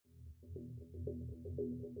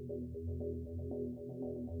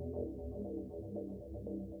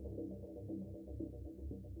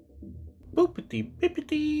Boopity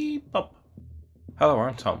bippity bop. Hello,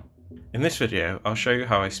 I'm Tom. In this video, I'll show you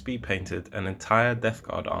how I speed painted an entire Death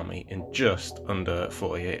Guard army in just under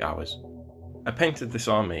 48 hours. I painted this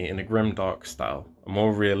army in a Grimdark style, a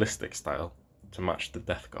more realistic style, to match the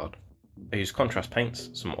Death Guard. I used contrast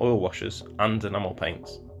paints, some oil washes, and enamel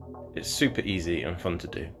paints. It's super easy and fun to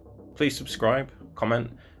do. Please subscribe, comment,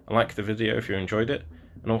 and like the video if you enjoyed it,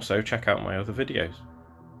 and also check out my other videos.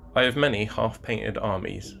 I have many half-painted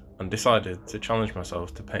armies, and decided to challenge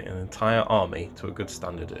myself to paint an entire army to a good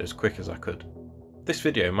standard as quick as I could. This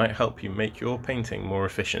video might help you make your painting more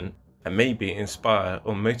efficient, and maybe inspire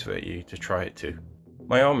or motivate you to try it too.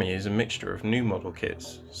 My army is a mixture of new model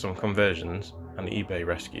kits, some conversions and eBay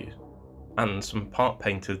rescues, and some part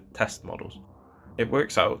painted test models. It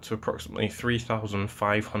works out to approximately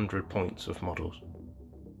 3,500 points of models.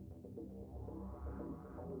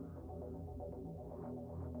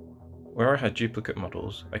 Where I had duplicate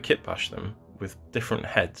models, I kit bashed them with different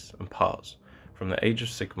heads and parts from the Age of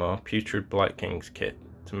Sigmar Putrid Blight Kings kit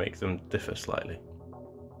to make them differ slightly.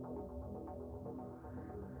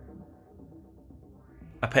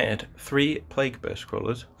 I painted 3 Plague Burst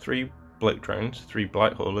Crawlers, 3 Bloat Drones, 3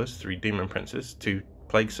 Blight Haulers, 3 Demon Princes, 2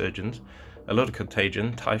 Plague Surgeons, a load of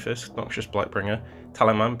Contagion, Typhus, Noxious Blightbringer,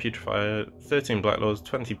 Talisman, Putrefier, 13 Blight Lords,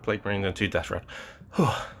 20 Plague Marines and 2 Death Rat.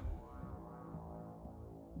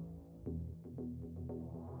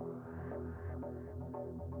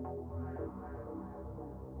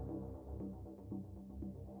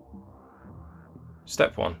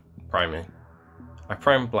 Step 1. Priming. I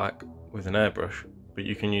prime black with an airbrush, but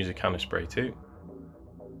you can use a can of spray too.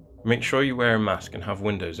 Make sure you wear a mask and have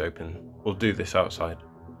windows open, or do this outside.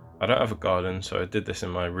 I don't have a garden, so I did this in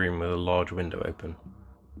my room with a large window open.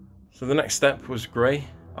 So the next step was grey,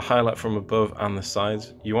 a highlight from above and the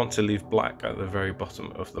sides. You want to leave black at the very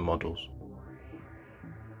bottom of the models.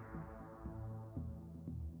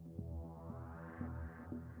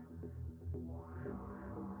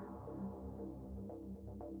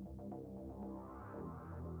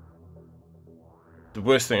 The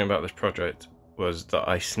worst thing about this project was that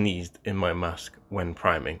I sneezed in my mask when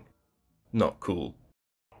priming. Not cool.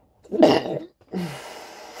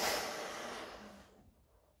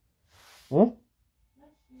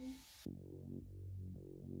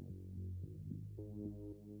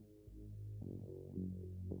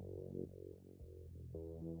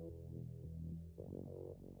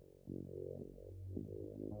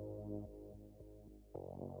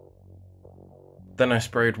 Then I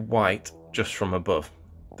sprayed white just from above.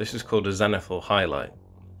 This is called a zenithal highlight,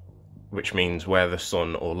 which means where the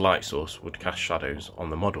sun or light source would cast shadows on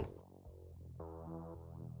the model.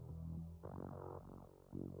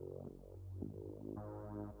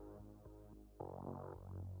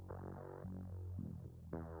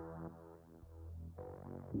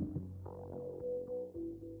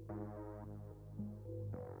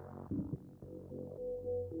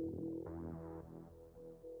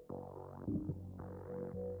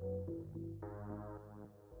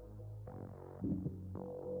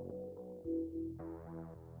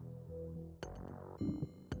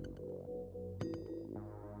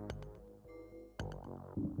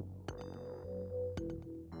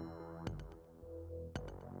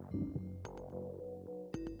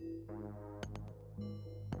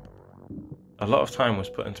 A lot of time was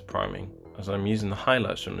put into priming, as I'm using the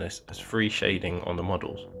highlights from this as free shading on the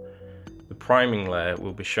models. The priming layer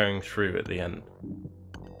will be showing through at the end.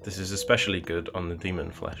 This is especially good on the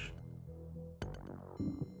demon flesh.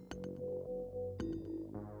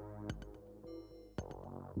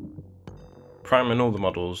 Priming all the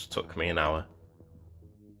models took me an hour.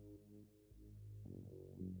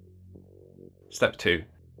 Step 2.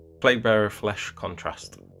 Plaguebearer Flesh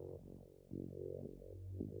Contrast.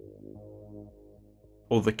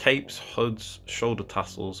 All the capes, hoods, shoulder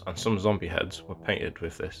tassels and some zombie heads were painted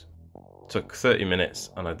with this. It took 30 minutes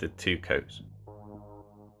and I did 2 coats.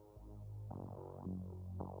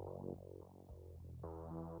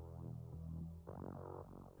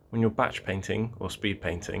 When you're batch painting or speed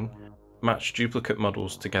painting, match duplicate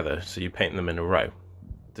models together so you paint them in a row.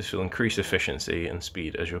 This will increase efficiency and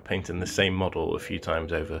speed as you're painting the same model a few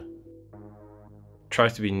times over. Try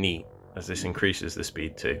to be neat, as this increases the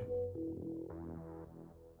speed too.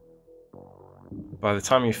 By the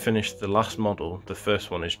time you've finished the last model, the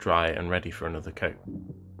first one is dry and ready for another coat.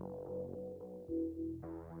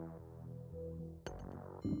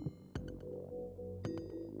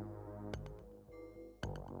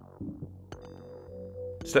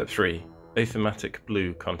 Step 3. Athematic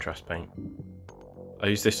Blue Contrast Paint. I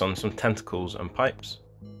use this on some tentacles and pipes.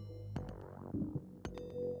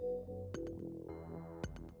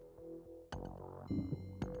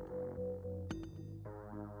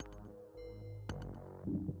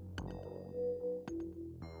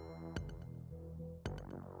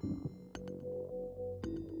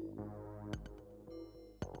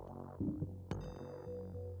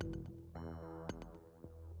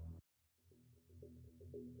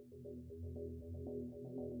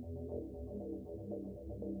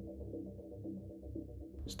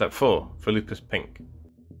 Step 4. Volupus Pink.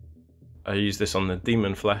 I use this on the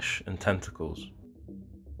demon flesh and tentacles.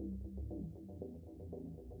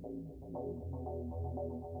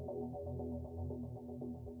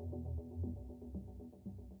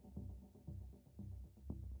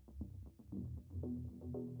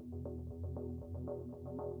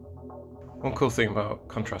 One cool thing about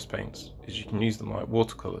contrast paints is you can use them like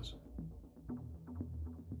watercolours.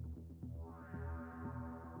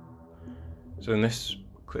 So in this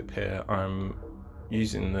clip here I'm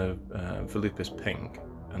using the Volupus Pink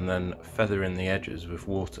and then feathering the edges with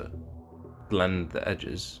water. Blend the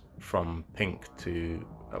edges from pink to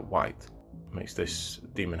white. Makes this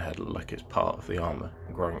demon head look like it's part of the armour,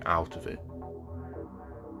 growing out of it.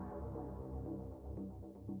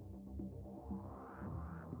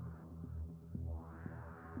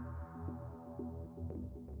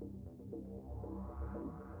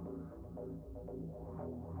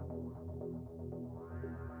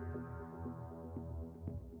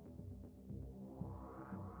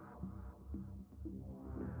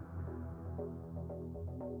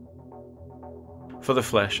 For the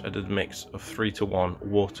flesh, I did a mix of 3:1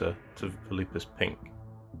 water to Volupus Pink.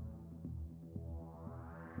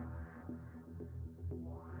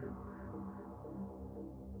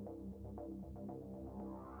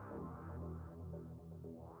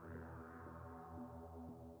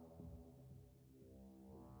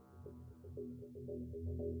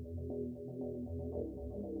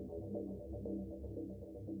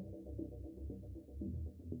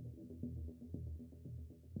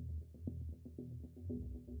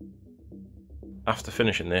 After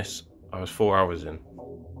finishing this, I was 4 hours in.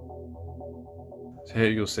 So here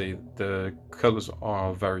you'll see the colours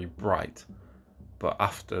are very bright, but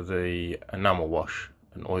after the enamel wash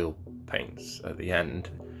and oil paints at the end,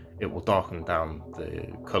 it will darken down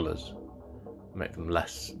the colours, make them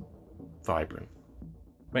less vibrant.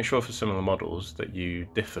 Make sure for similar models that you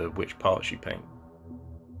differ which parts you paint.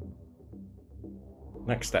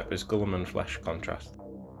 Next step is Golem and Flesh contrast.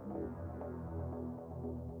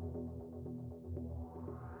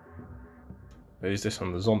 I use this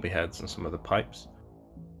on the zombie heads and some of the pipes.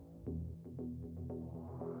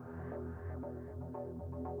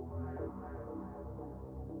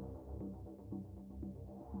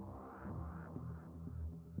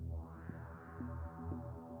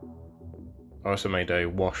 I also made a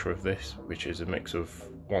wash with this, which is a mix of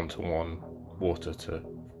 1:1 water to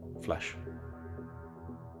flesh.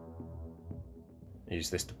 I use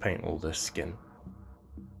this to paint all the skin.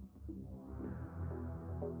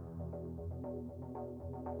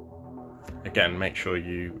 Again, make sure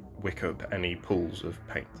you wick up any pools of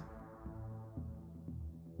paint.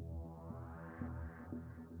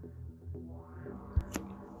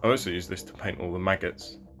 I also use this to paint all the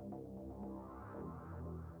maggots.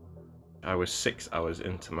 I was 6 hours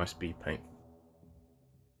into my speed paint.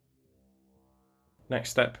 Next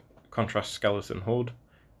step, contrast skeleton horde.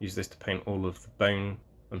 Use this to paint all of the bone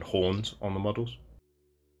and horns on the models.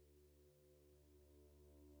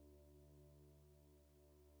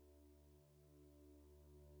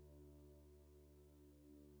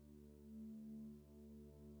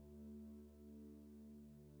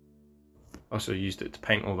 Also used it to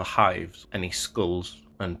paint all the hives, any skulls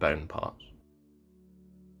and bone parts.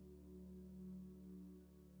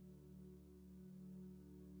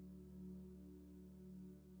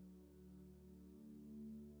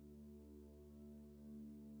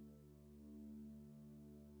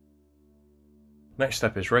 Next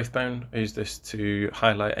step is Wraithbone. I use this to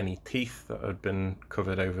highlight any teeth that had been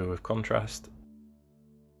covered over with contrast.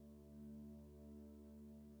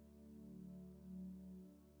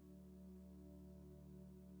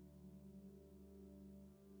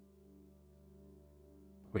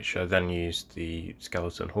 Which I then used the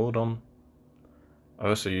skeleton horde on. I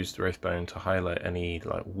also used the Wraithbone to highlight any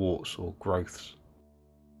like warts or growths.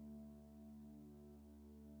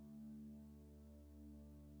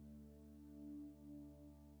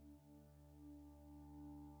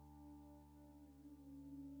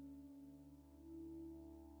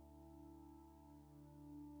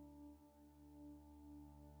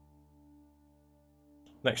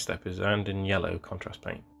 Next step is earned in yellow contrast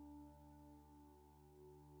paint.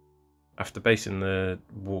 After basing the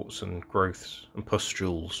warts and growths and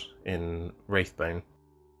pustules in Wraithbone,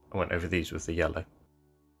 I went over these with the yellow.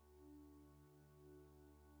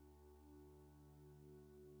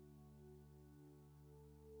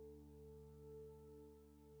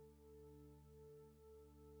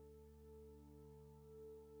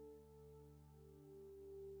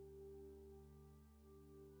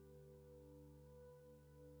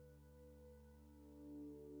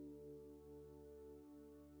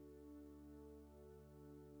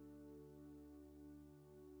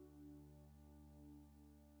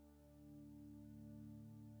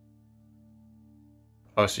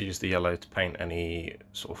 I also use the yellow to paint any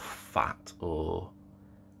sort of fat or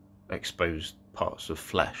exposed parts of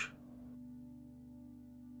flesh.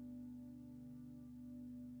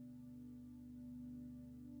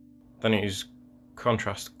 Then I use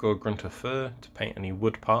Contrast Grunter Fur to paint any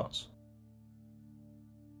wood parts.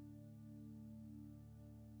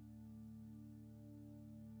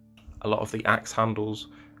 A lot of the axe handles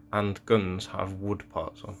and guns have wood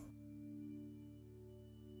parts on.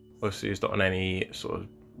 Also used it on any sort of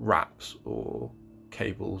wraps or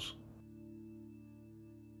cables.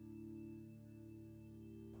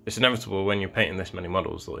 It's inevitable when you're painting this many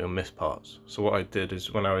models that you'll miss parts. So what I did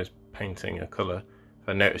is when I was painting a colour, if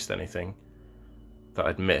I noticed anything that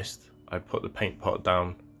I'd missed, I'd put the paint pot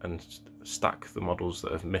down and stack the models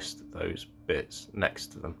that have missed those bits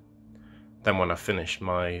next to them. Then when I finished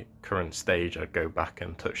my current stage, I'd go back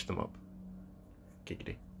and touch them up.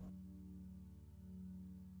 Giggity.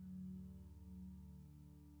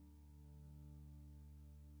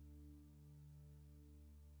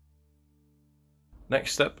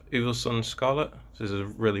 Next step, Evil Sun Scarlet. This is a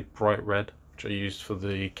really bright red, which I used for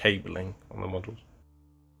the cabling on the models.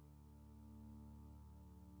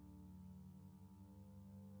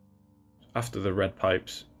 After the red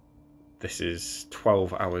pipes, this is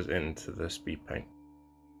 12 hours into the speed paint.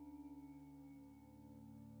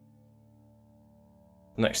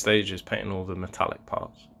 Next stage is painting all the metallic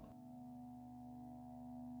parts.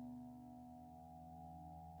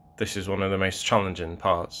 This is one of the most challenging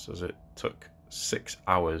parts, as it took 6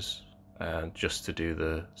 hours just to do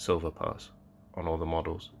the silver parts on all the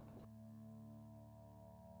models.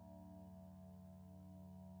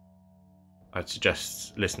 I'd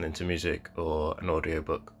suggest listening to music or an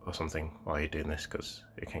audiobook or something while you're doing this, because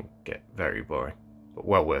it can get very boring, but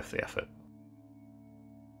well worth the effort.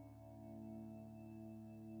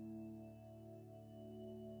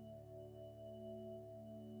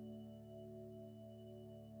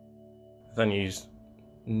 Then use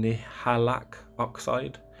Nihilak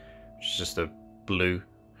oxide, which is just a blue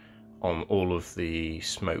on all of the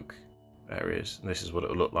smoke areas. And this is what it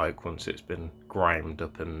will look like once it's been grimed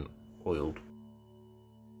up and oiled.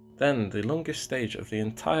 Then the longest stage of the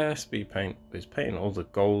entire speed paint is painting all the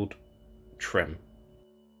gold trim.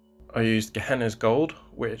 I used Gehenna's Gold,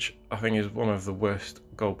 which I think is one of the worst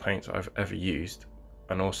gold paints I've ever used,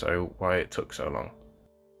 and also why it took so long.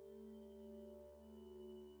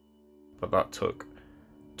 But that took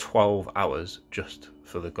 12 hours just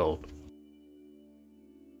for the gold.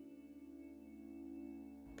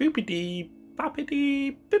 Boopity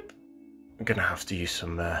boppity boop. I'm gonna have to use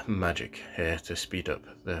some magic here to speed up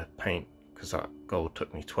the paint, because that gold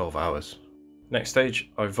took me 12 hours. Next stage,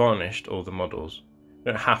 I varnished all the models. You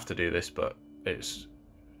don't have to do this, but it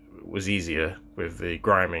was easier with the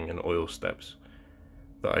griming and oil steps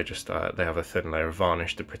that I just they have a thin layer of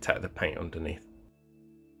varnish to protect the paint underneath.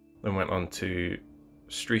 Then went on to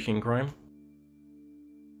streaking grime.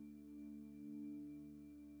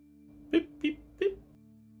 Beep, beep, beep.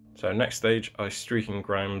 So next stage, I streaking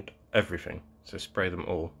grimed everything. So spray them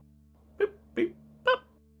all. Beep, beep, bop.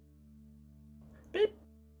 Beep.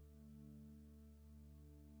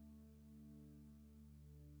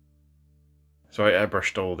 So I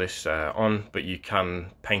airbrushed all this on, but you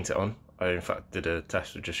can paint it on. I in fact did a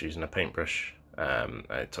test of just using a paintbrush.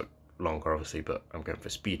 It took longer obviously, but I'm going for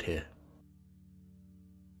speed here.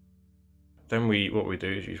 Then what we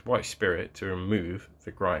do is use white spirit to remove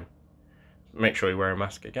the grime. Make sure you wear a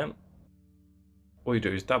mask again. All you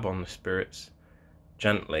do is dab on the spirits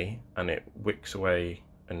gently, and it wicks away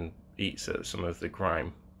and eats at some of the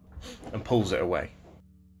grime and pulls it away.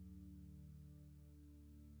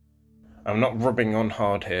 I'm not rubbing on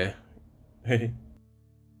hard here.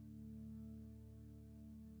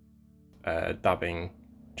 Dabbing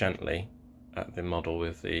gently at the model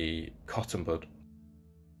with the cotton bud.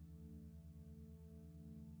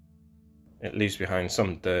 It leaves behind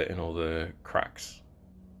some dirt in all the cracks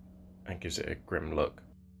and gives it a grim look.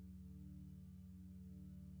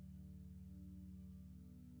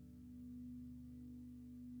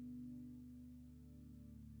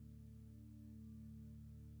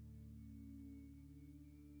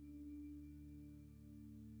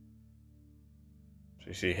 So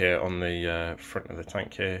you see here on the front of the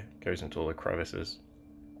tank here, goes into all the crevices.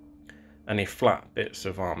 Any flat bits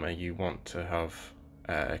of armour you want to have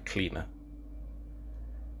cleaner,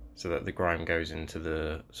 so that the grime goes into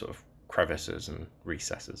the sort of crevices and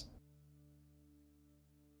recesses.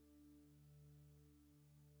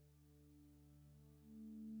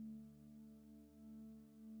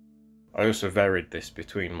 I also varied this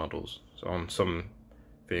between models, so on some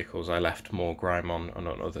vehicles I left more grime on, and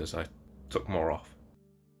on others I took more off.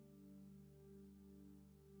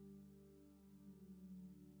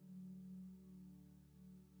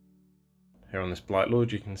 Here on this Blight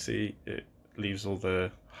Lord you can see it leaves all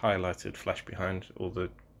the highlighted flesh behind,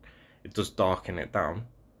 it does darken it down,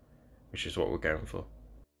 which is what we're going for.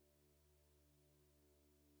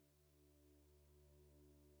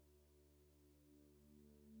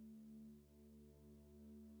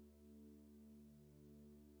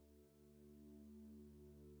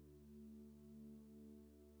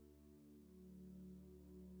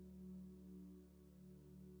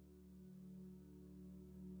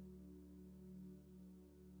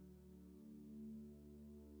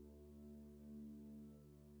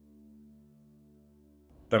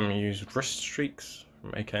 Then we use rust streaks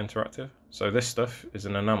from AK Interactive. So this stuff is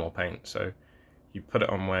an enamel paint, so you put it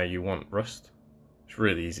on where you want rust. It's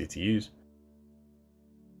really easy to use.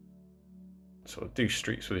 So do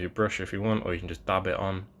streaks with your brush if you want, or you can just dab it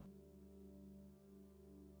on.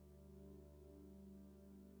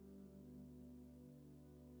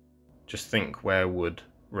 Just think, where would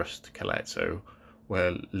rust collect? So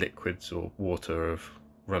where liquids or water have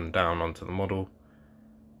run down onto the model,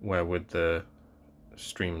 where would the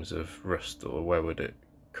streams of rust, or where would it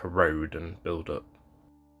corrode and build up?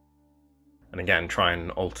 And again, try and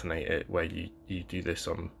alternate it where you do this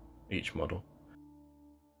on each model.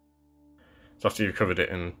 So after you've covered it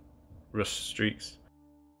in rust streaks,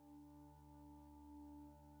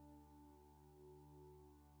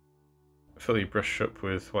 fill your brush up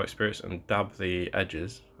with white spirits and dab the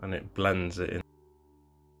edges, and it blends it in.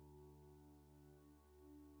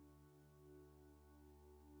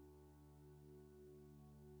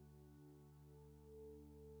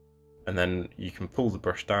 And then you can pull the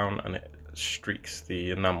brush down and it streaks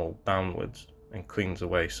the enamel downwards and cleans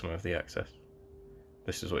away some of the excess.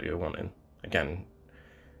 This is what you're wanting. Again,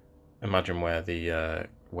 imagine where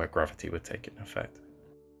where gravity would take in effect.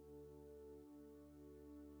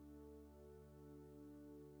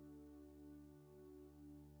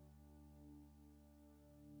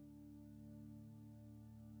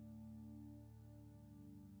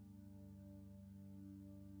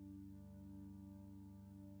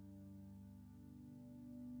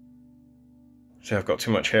 So I've got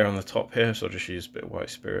too much hair on the top here, so I'll just use a bit of white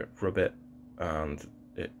spirit, rub it, and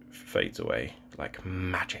it fades away like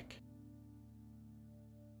magic.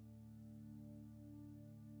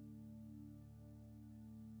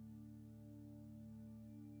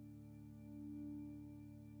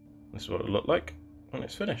 This is what it looked like when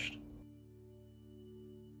it's finished.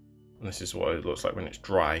 And this is what it looks like when it's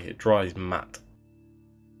dry. It dries matte.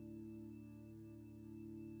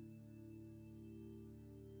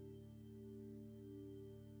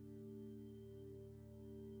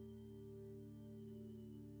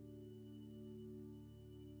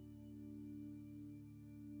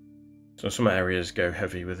 So some areas go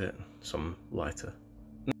heavy with it, some lighter.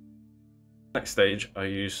 Next stage, I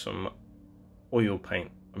use some oil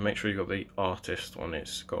paint, and make sure you got the Artist one.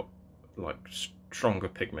 It's got like stronger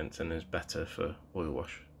pigments and is better for oil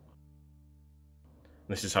wash.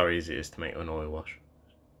 And this is how easy it is to make an oil wash.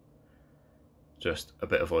 Just a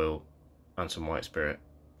bit of oil and some white spirit.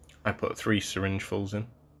 I put 3 syringefuls in.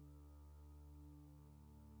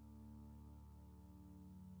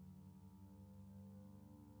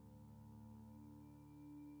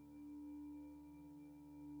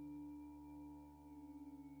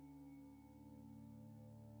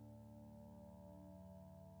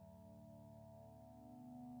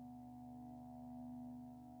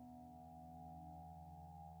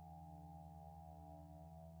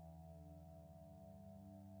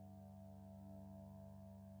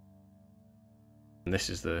 And this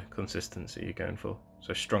is the consistency you're going for.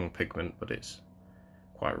 So strong pigment, but it's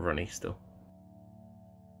quite runny still.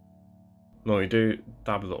 And all you do,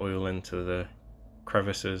 dab the oil into the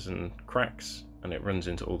crevices and cracks, and it runs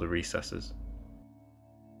into all the recesses.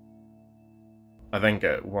 I then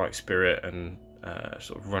get white spirit and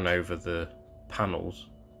sort of run over the panels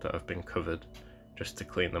that have been covered, just to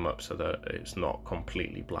clean them up so that it's not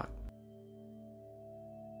completely black.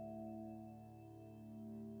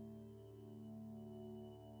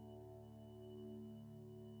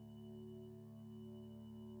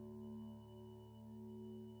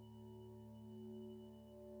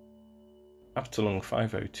 Abtalung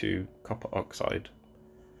 502 copper oxide.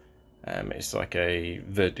 It's like a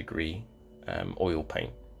verdigris oil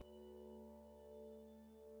paint.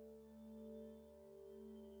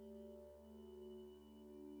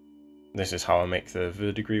 This is how I make the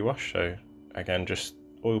verdigris wash. So again, just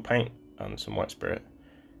oil paint and some white spirit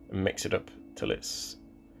and mix it up till it's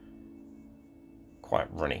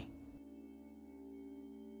quite runny.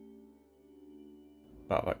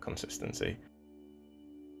 About that consistency.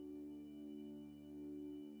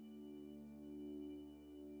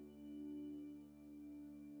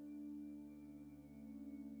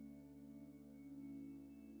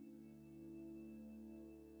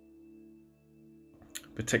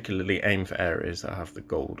 Particularly aim for areas that have the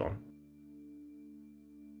gold on.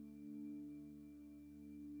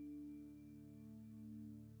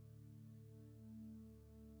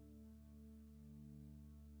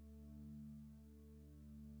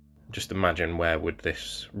 Just imagine where would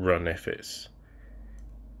this run if it's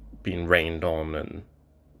been rained on, and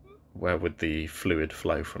where would the fluid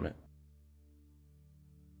flow from it.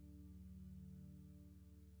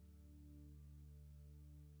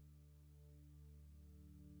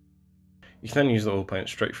 You can then use the oil paint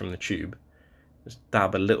straight from the tube. Just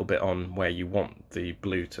dab a little bit on where you want the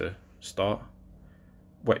blue to start.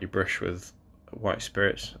 Wet your brush with white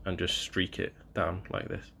spirits and just streak it down like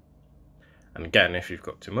this. And again, if you've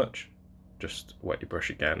got too much, just wet your brush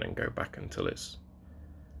again and go back until it's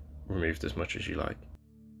removed as much as you like.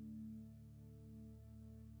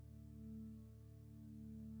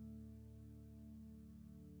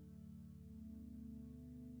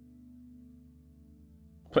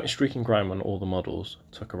 Putting streaking grime on all the models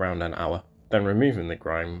took around an hour. Then removing the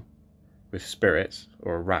grime with spirits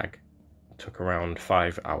or a rag took around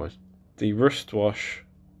 5 hours. The rust wash,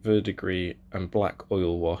 verdigris and black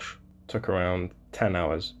oil wash took around 10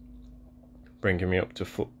 hours, bringing me up to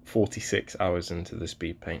 46 hours into the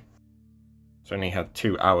speed paint. So I only had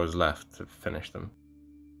 2 hours left to finish them.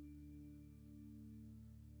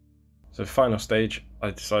 So final stage,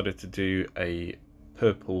 I decided to do a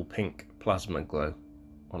purple pink plasma glow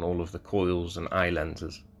on all of the coils and eye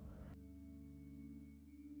lenses.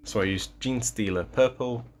 So I used Genestealer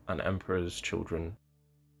purple and Emperor's Children.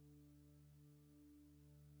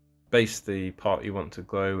 Base the part you want to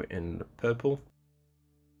glow in purple.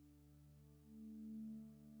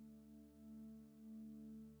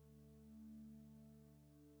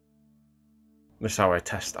 This is how I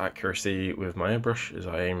test accuracy with my airbrush, is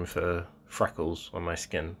I aim for freckles on my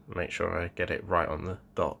skin, make sure I get it right on the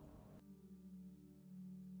dot.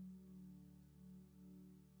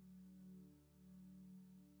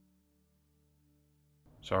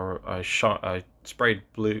 So I sprayed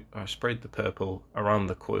the purple around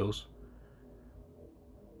the coils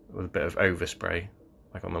with a bit of overspray,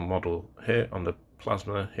 like on the model here, on the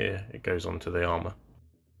plasma here, it goes onto the armour.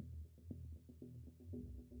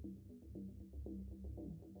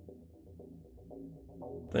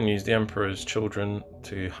 Then use the Emperor's Children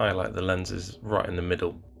to highlight the lenses right in the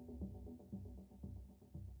middle.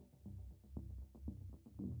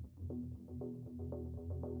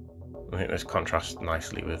 I think this contrasts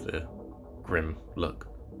nicely with the grim look.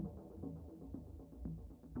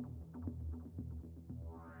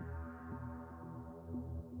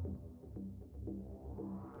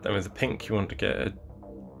 Then with the pink you want to get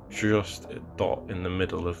just a dot in the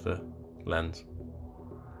middle of the lens.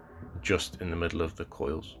 Just in the middle of the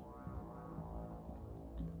coils.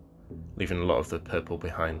 Leaving a lot of the purple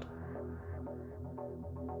behind.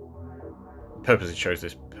 I purposely chose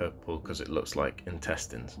this purple because it looks like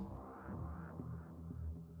intestines.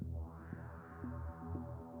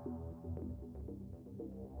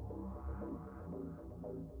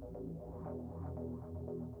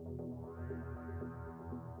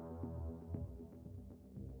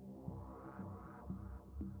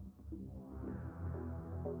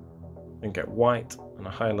 Then get white, and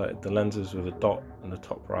I highlighted the lenses with a dot in the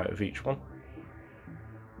top right of each one.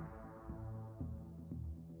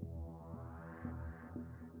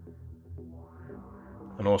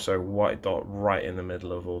 And also white dot right in the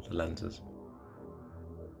middle of all the lenses.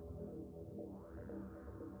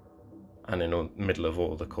 And in the middle of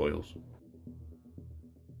all the coils.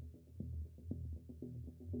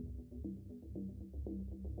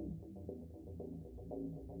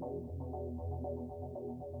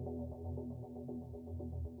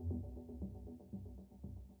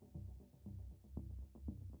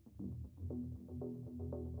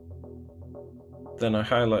 Then I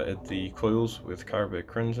highlighted the coils with Caribou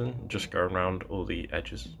Crimson, just go around all the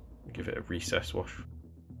edges, give it a recess wash.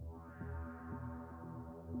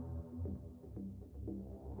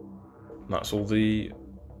 And that's all the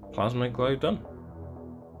plasma glow done.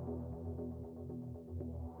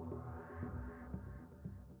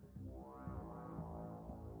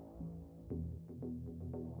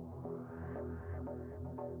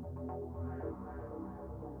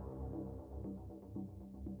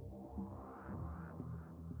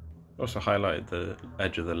 Also highlighted the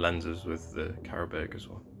edge of the lenses with the Carabeg as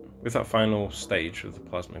well. With that final stage of the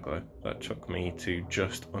plasma glow, that took me to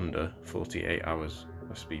just under 48 hours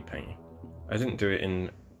of speed painting. I didn't do it in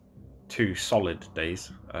 2 solid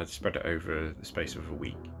days, I'd spread it over the space of a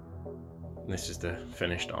week. And this is the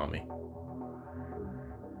finished army.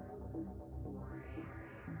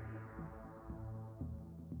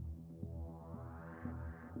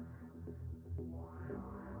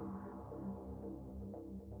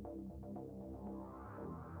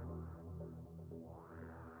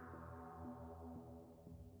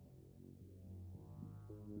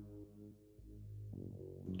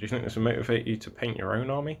 Do you think this will motivate you to paint your own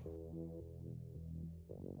army?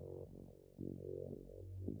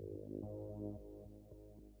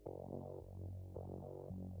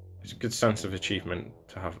 It's a good sense of achievement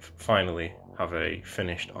to finally have a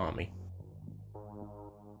finished army.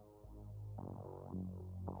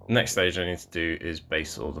 The next stage I need to do is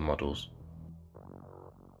base all the models.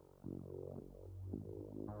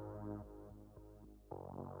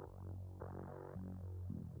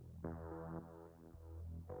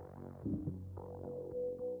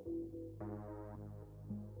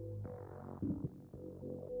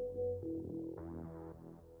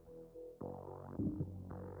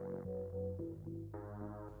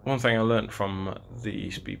 One thing I learned from the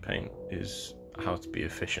speed paint is how to be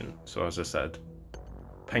efficient. So as I said,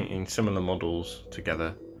 painting similar models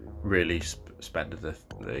together really sped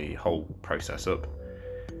the whole process up.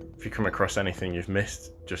 If you come across anything you've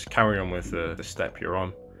missed, just carry on with the step you're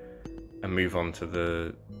on and move on to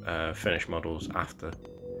the finished models after.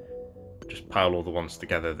 Just pile all the ones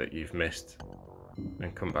together that you've missed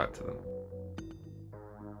and come back to them.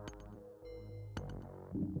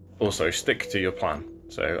 Also, stick to your plan.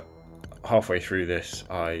 So halfway through this,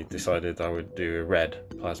 I decided I would do a red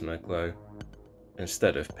plasma glow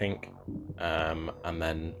instead of pink, and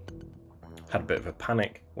then had a bit of a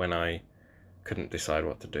panic when I couldn't decide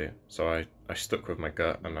what to do. So I stuck with my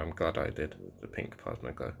gut, and I'm glad I did the pink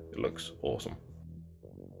plasma glow. It looks awesome.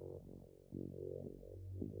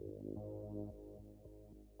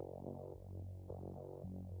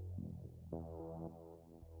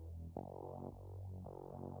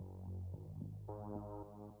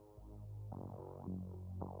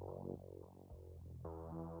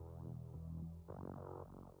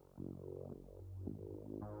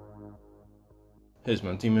 Here's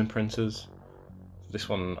my demon printers. This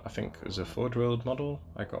one I think is a Forge World model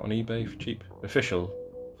I got on eBay for cheap. Official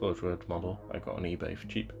Forge World model I got on eBay for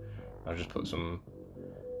cheap. I just put some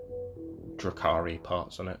Drakari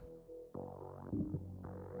parts on it.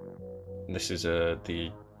 And this is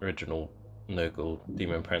the original Nurgle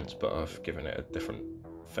demon prints, but I've given it a different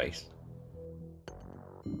face.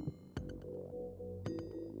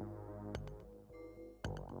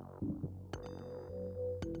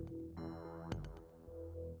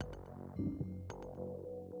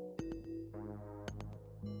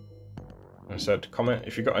 I said comment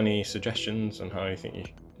if you've got any suggestions on how you think you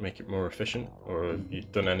make it more efficient, or if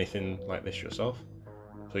you've done anything like this yourself,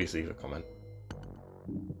 please leave a comment.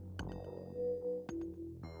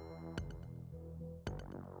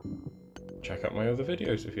 Check out my other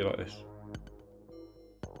videos if you like this.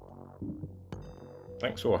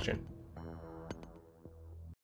 Thanks for watching.